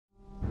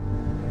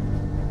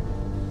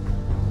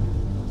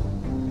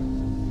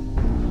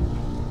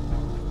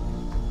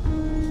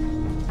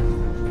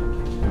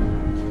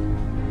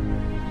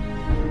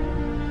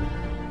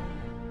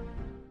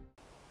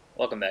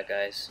back,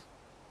 guys.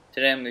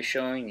 Today I'm going to be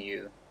showing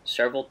you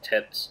several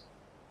tips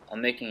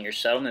on making your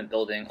settlement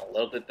building a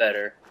little bit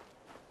better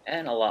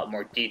and a lot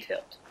more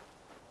detailed.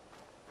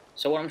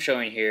 So what I'm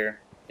showing here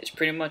is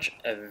pretty much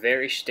a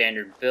very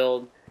standard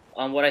build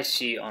on what I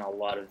see on a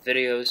lot of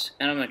videos,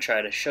 and I'm going to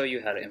try to show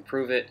you how to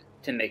improve it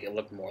to make it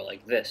look more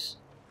like this.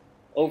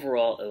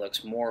 Overall, it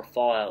looks more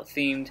Fallout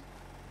themed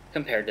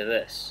compared to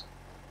this.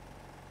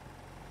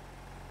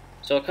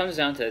 So it comes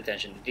down to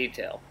attention to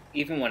detail,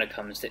 even when it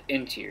comes to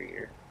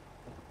interior.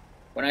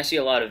 When I see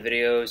a lot of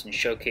videos and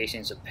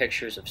showcasings of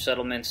pictures of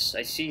settlements,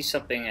 I see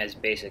something as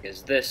basic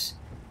as this,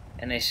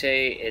 and they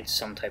say it's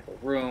some type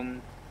of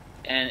room,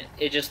 and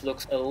it just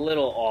looks a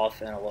little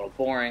off and a little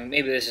boring.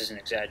 Maybe this is an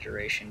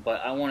exaggeration, but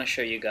I want to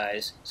show you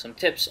guys some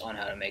tips on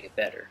how to make it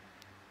better.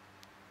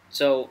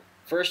 So,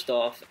 first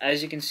off,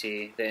 as you can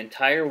see, the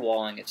entire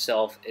walling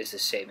itself is the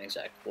same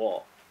exact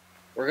wall.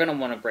 We're going to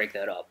want to break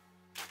that up.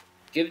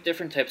 Give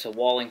different types of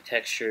walling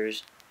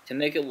textures to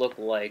make it look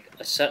like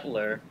a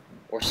settler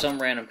or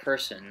some random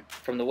person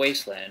from the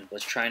wasteland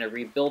was trying to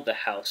rebuild the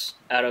house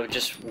out of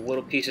just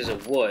little pieces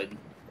of wood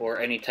or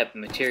any type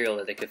of material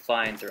that they could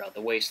find throughout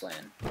the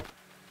wasteland.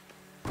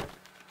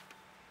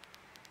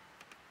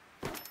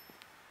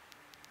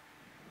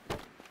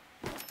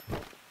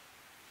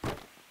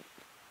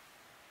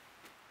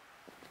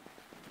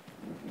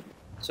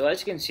 So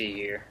as you can see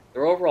here, the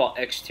overall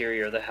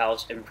exterior of the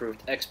house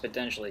improved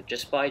exponentially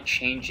just by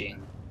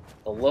changing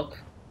the look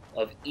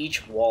of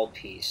each wall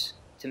piece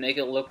to make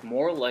it look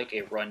more like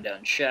a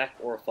rundown shack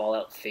or a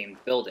Fallout themed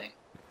building.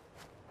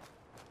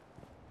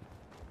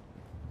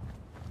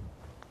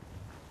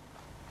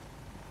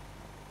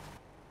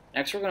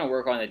 Next, we're going to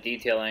work on the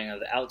detailing of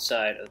the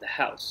outside of the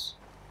house.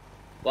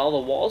 While the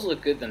walls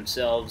look good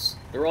themselves,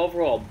 their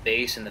overall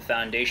base and the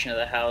foundation of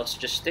the house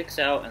just sticks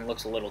out and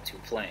looks a little too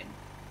plain.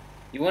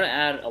 You want to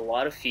add a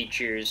lot of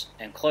features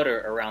and clutter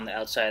around the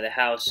outside of the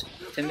house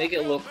to make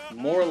it look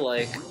more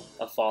like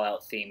a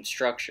Fallout themed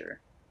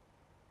structure.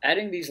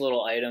 Adding these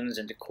little items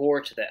and decor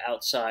to the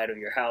outside of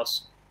your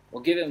house will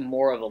give it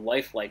more of a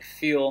lifelike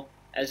feel,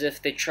 as if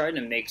they tried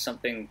to make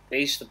something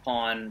based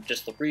upon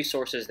just the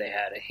resources they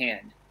had at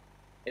hand.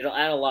 It'll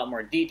add a lot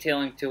more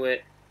detailing to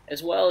it,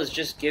 as well as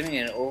just giving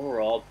it an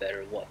overall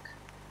better look.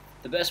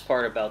 The best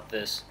part about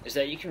this is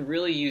that you can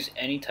really use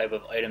any type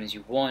of items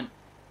you want.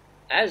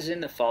 As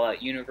in the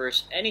Fallout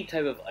universe, any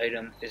type of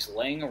item is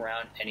laying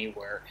around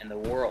anywhere in the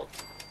world.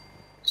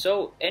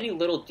 So any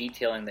little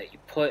detailing that you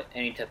put,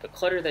 any type of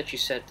clutter that you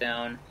set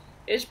down,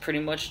 is pretty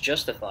much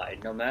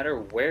justified no matter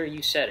where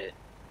you set it.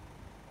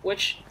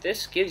 Which,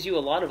 this gives you a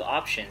lot of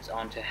options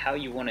onto how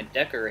you want to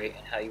decorate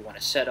and how you want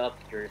to set up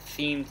your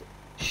themed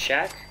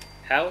shack,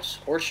 house,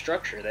 or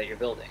structure that you're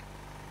building.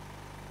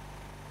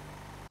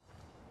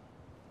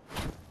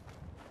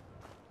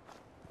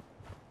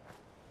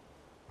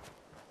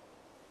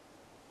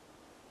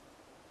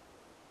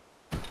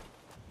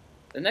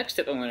 The next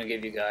tip I'm going to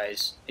give you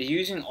guys is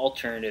using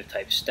alternative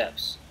type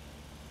steps.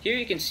 Here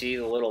you can see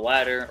the little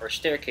ladder or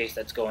staircase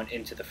that's going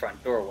into the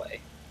front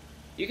doorway.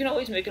 You can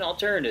always make an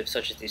alternative,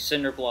 such as these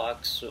cinder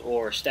blocks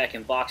or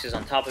stacking boxes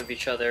on top of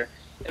each other.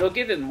 It'll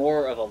give it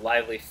more of a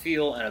lively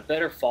feel and a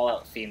better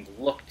Fallout themed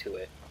look to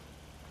it.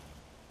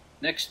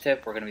 Next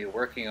tip, we're going to be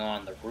working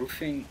on the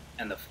roofing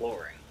and the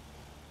flooring.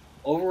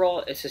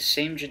 Overall, it's the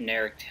same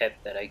generic tip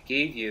that I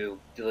gave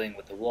you dealing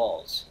with the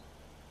walls.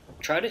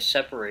 Try to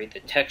separate the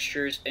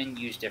textures and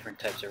use different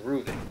types of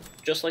roofing.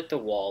 Just like the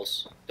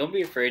walls, don't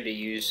be afraid to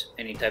use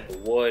any type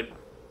of wood,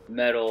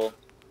 metal,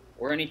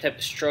 or any type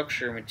of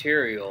structure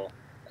material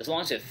as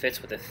long as it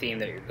fits with the theme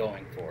that you're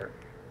going for.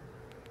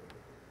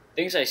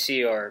 Things I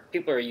see are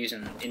people are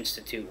using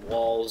institute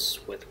walls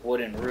with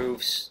wooden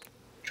roofs.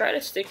 Try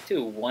to stick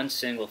to one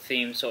single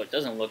theme so it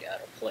doesn't look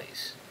out of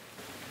place.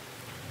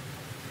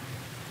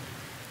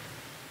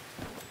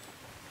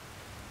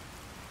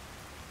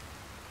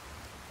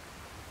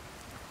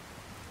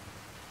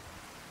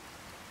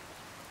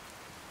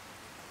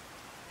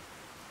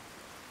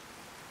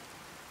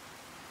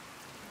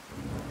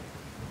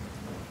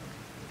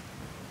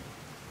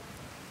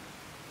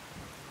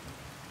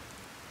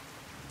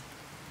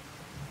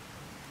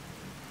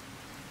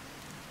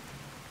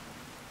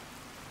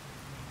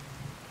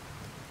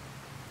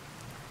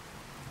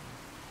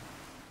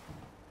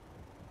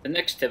 The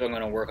next tip I'm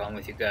going to work on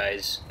with you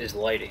guys is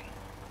lighting.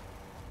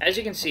 As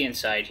you can see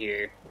inside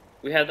here,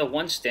 we have the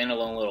one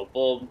standalone little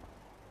bulb,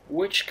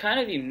 which kind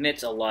of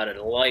emits a lot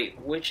of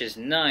light, which is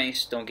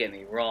nice, don't get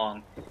me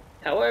wrong.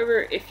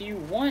 However, if you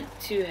want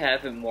to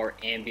have it more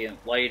ambient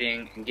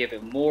lighting and give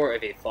it more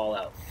of a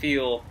Fallout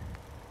feel,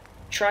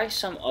 try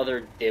some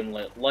other dim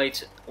lit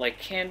lights like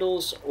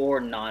candles or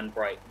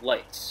non-bright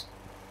lights.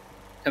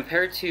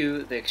 Compared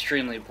to the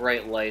extremely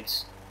bright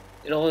lights,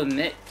 it'll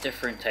emit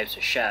different types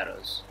of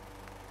shadows.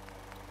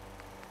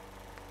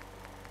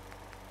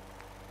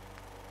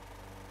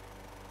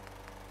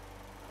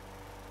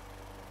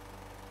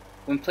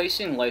 When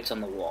placing lights on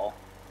the wall,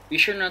 be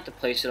sure not to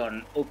place it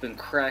on open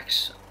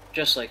cracks,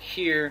 just like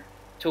here,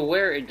 to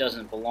where it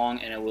doesn't belong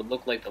and it would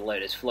look like the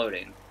light is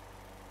floating.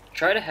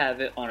 try to have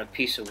it on a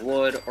piece of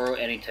wood or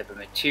any type of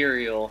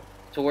material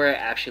to where it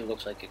actually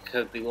looks like it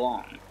could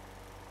belong.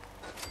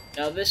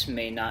 Now this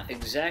may not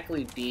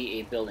exactly be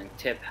a building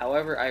tip,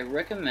 however I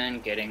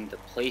recommend getting the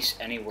Place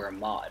Anywhere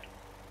mod.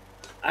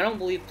 I don't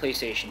believe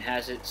PlayStation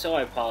has it, so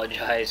I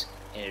apologize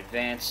in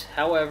advance.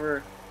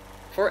 However,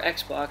 for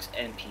Xbox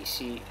and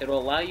PC, it'll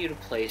allow you to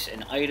place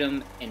an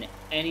item in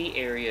any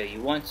area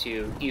you want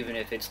to, even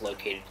if it's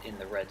located in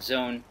the red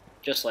zone,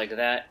 just like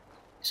that.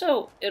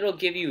 So it'll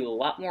give you a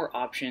lot more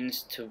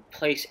options to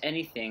place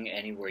anything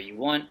anywhere you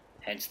want,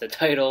 hence the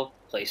title,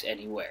 Place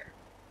Anywhere.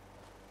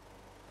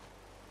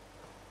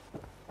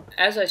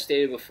 As I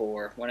stated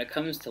before, when it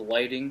comes to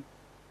lighting,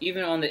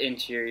 even on the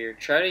interior,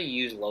 try to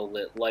use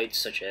low-lit lights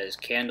such as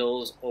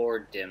candles or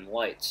dim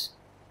lights.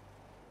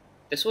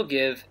 This will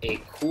give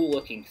a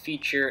cool-looking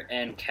feature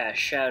and cast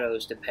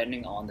shadows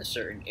depending on the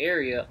certain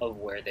area of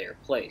where they are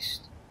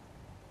placed.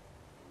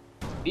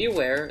 Be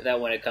aware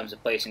that when it comes to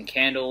placing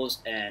candles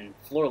and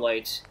floor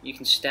lights, you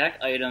can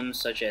stack items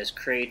such as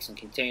crates and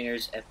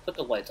containers and put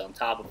the lights on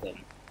top of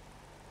them.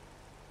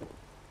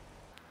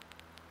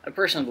 I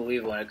personally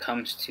believe when it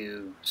comes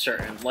to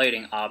certain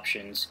lighting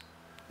options,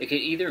 it can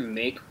either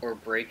make or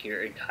break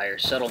your entire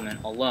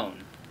settlement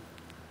alone.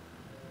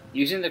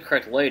 Using the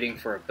correct lighting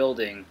for a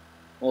building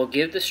will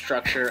give the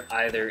structure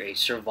either a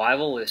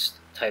survivalist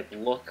type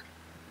look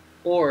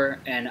or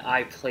an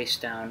I place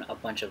down a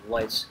bunch of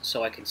lights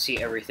so I can see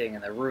everything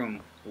in the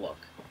room look.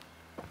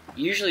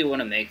 You usually want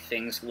to make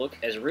things look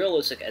as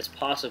realistic as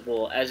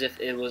possible as if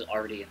it was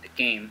already in the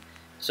game,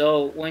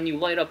 so when you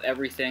light up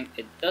everything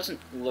it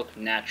doesn't look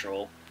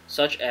natural,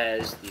 such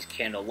as these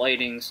candle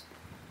lightings.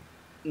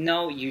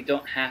 No, you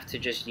don't have to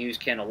just use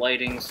candle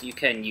lightings, you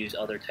can use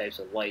other types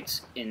of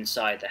lights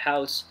inside the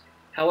house.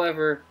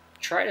 However,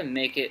 try to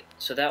make it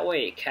so that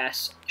way it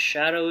casts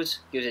shadows,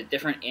 gives it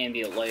different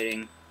ambient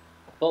lighting,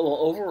 but will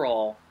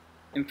overall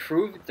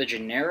improve the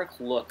generic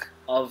look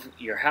of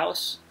your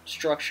house,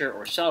 structure,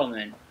 or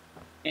settlement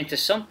into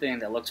something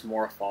that looks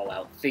more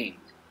Fallout themed.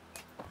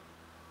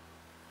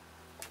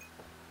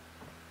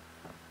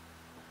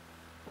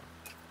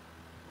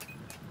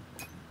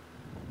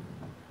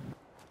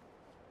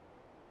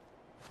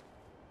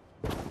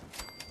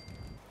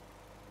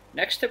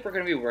 Next tip we're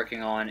going to be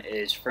working on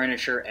is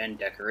furniture and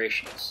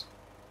decorations.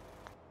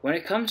 When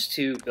it comes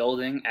to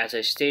building, as I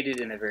stated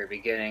in the very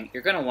beginning,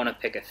 you're going to want to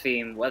pick a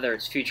theme, whether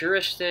it's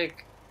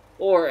futuristic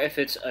or if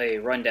it's a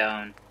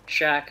rundown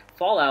shack,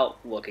 Fallout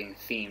looking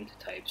themed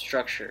type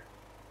structure.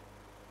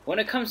 When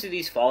it comes to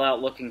these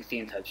Fallout looking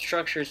themed type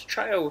structures,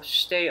 try to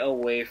stay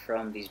away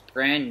from these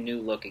brand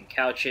new looking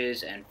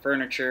couches and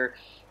furniture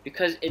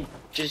because it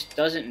just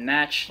doesn't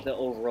match the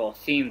overall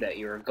theme that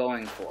you're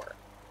going for.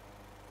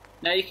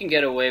 Now you can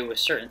get away with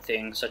certain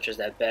things, such as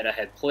that bed I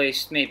had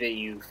placed, maybe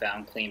you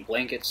found clean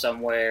blankets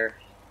somewhere.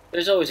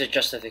 There's always a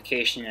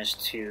justification as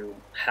to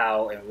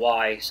how and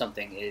why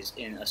something is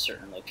in a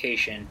certain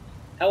location.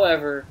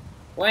 However,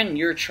 when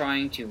you're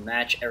trying to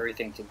match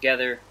everything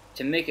together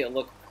to make it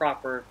look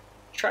proper,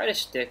 try to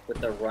stick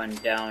with the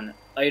rundown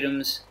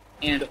items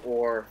and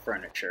or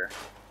furniture.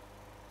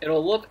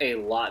 It'll look a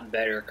lot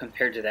better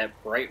compared to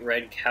that bright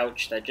red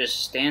couch that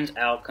just stands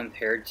out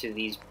compared to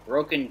these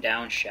broken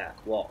down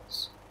shack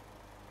walls.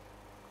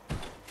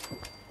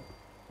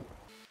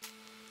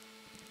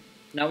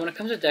 Now when it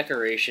comes to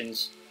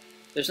decorations,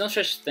 there's no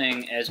such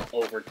thing as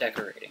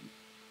over-decorating.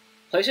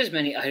 Place as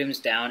many items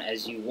down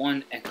as you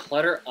want and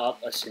clutter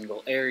up a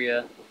single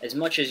area as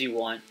much as you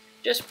want.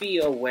 Just be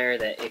aware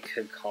that it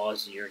could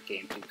cause your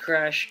game to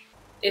crash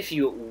if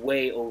you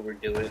way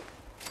overdo it,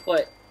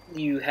 but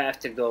you have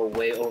to go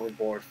way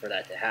overboard for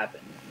that to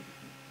happen.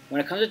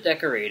 When it comes to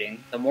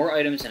decorating, the more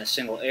items in a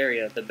single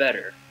area, the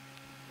better.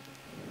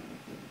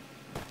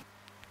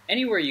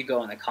 Anywhere you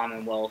go in the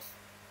Commonwealth,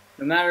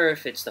 no matter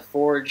if it's the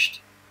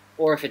Forged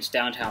or if it's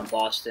downtown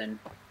Boston,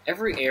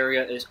 every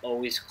area is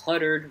always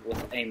cluttered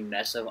with a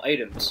mess of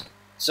items.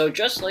 So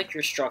just like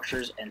your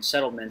structures and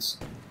settlements,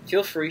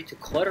 feel free to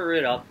clutter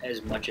it up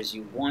as much as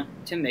you want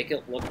to make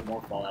it look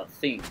more Fallout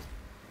themed.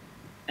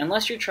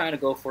 Unless you're trying to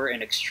go for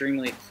an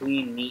extremely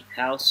clean, neat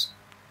house,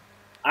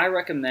 I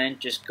recommend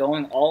just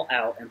going all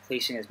out and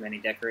placing as many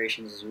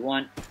decorations as you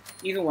want,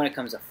 even when it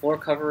comes to floor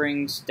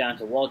coverings, down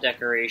to wall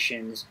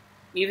decorations,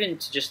 even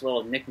to just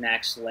little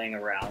knickknacks laying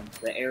around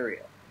the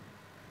area.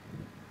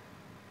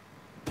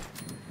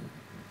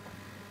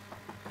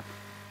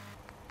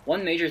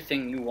 One major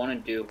thing you want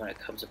to do when it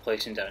comes to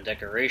placing down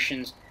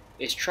decorations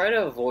is try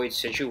to avoid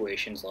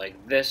situations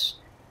like this,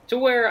 to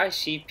where I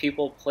see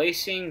people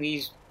placing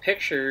these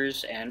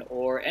pictures and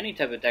or any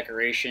type of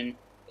decoration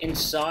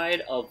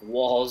inside of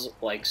walls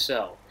like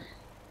so.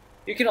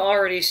 You can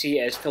already see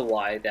as to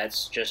why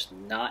that's just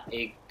not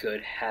a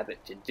good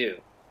habit to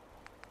do.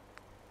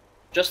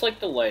 Just like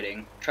the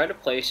lighting, try to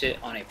place it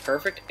on a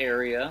perfect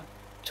area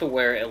to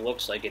where it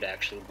looks like it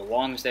actually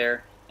belongs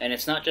there, and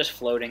it's not just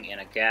floating in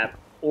a gap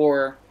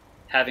or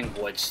having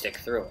wood stick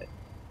through it.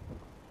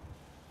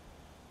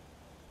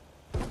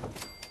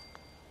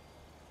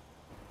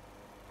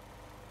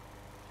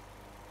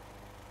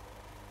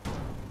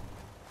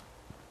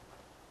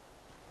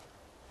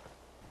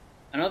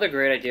 Another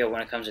great idea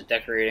when it comes to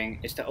decorating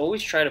is to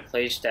always try to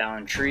place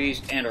down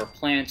trees and or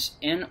plants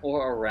in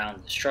or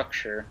around the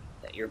structure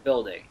that you're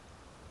building.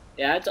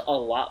 It adds a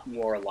lot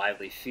more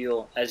lively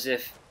feel, as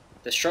if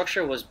the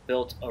structure was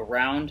built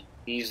around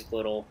these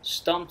little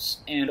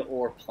stumps and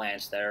or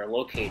plants that are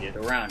located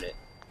around it.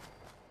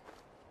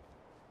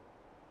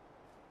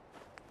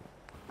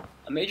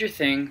 A major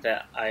thing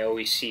that I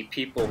always see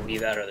people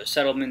leave out of their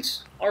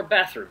settlements are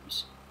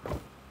bathrooms.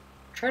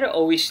 Try to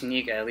always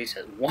sneak at least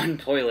one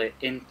toilet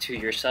into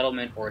your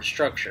settlement or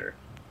structure.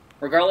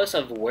 Regardless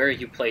of where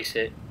you place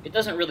it, it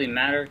doesn't really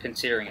matter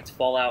considering its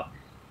fallout,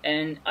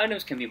 and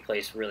items can be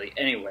placed really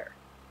anywhere.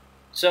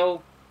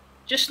 So,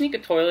 just sneak a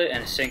toilet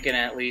and a sink in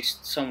at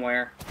least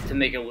somewhere to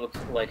make it look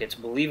like it's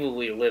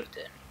believably lived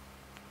in.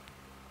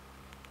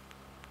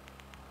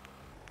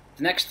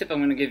 The next tip I'm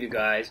going to give you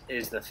guys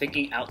is the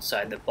thinking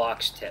outside the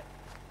box tip.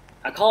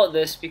 I call it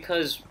this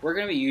because we're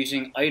going to be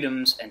using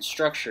items and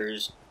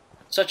structures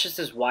such as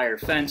this wire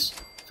fence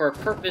for a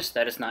purpose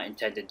that it's not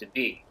intended to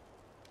be.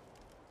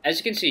 As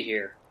you can see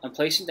here, I'm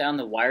placing down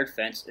the wired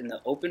fence in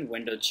the open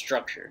windowed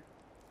structure.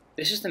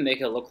 This is to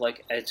make it look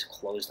like it's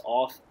closed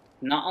off,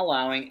 not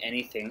allowing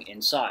anything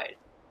inside.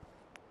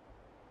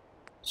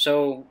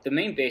 So the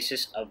main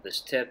basis of this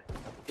tip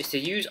is to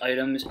use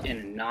items in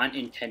a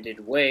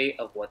non-intended way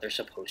of what they're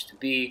supposed to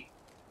be,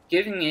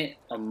 giving it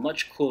a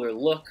much cooler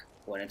look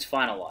when it's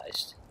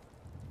finalized.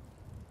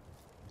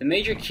 The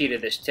major key to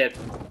this tip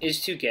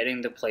is to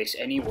getting the place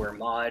anywhere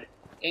mod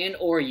and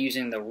or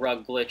using the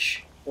rug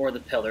glitch or the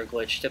pillar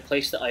glitch to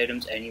place the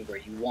items anywhere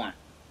you want.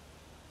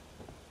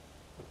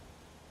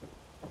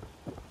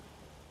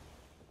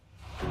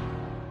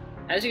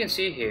 As you can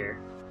see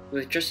here,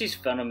 with just these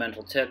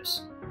fundamental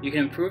tips, you can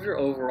improve your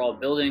overall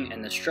building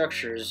and the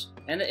structures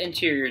and the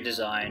interior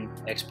design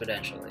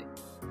exponentially.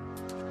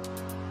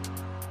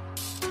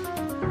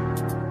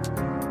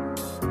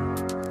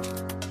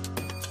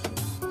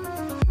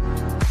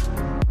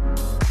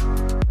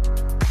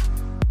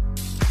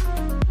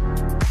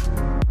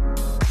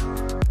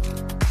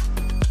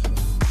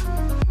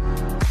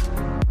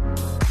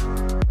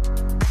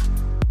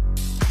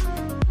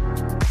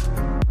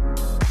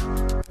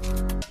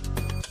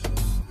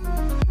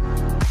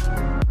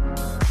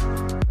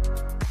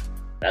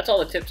 That's all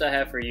the tips I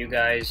have for you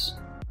guys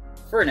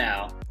for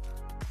now.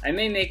 I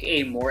may make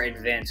a more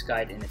advanced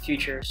guide in the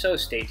future, so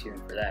stay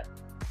tuned for that.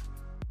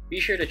 Be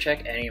sure to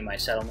check any of my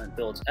settlement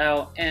builds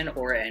out and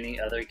or any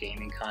other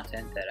gaming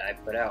content that I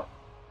put out.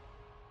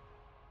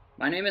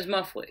 My name is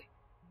Mufflee,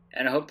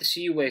 and I hope to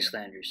see you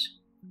Wastelanders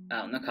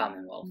out in the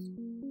Commonwealth.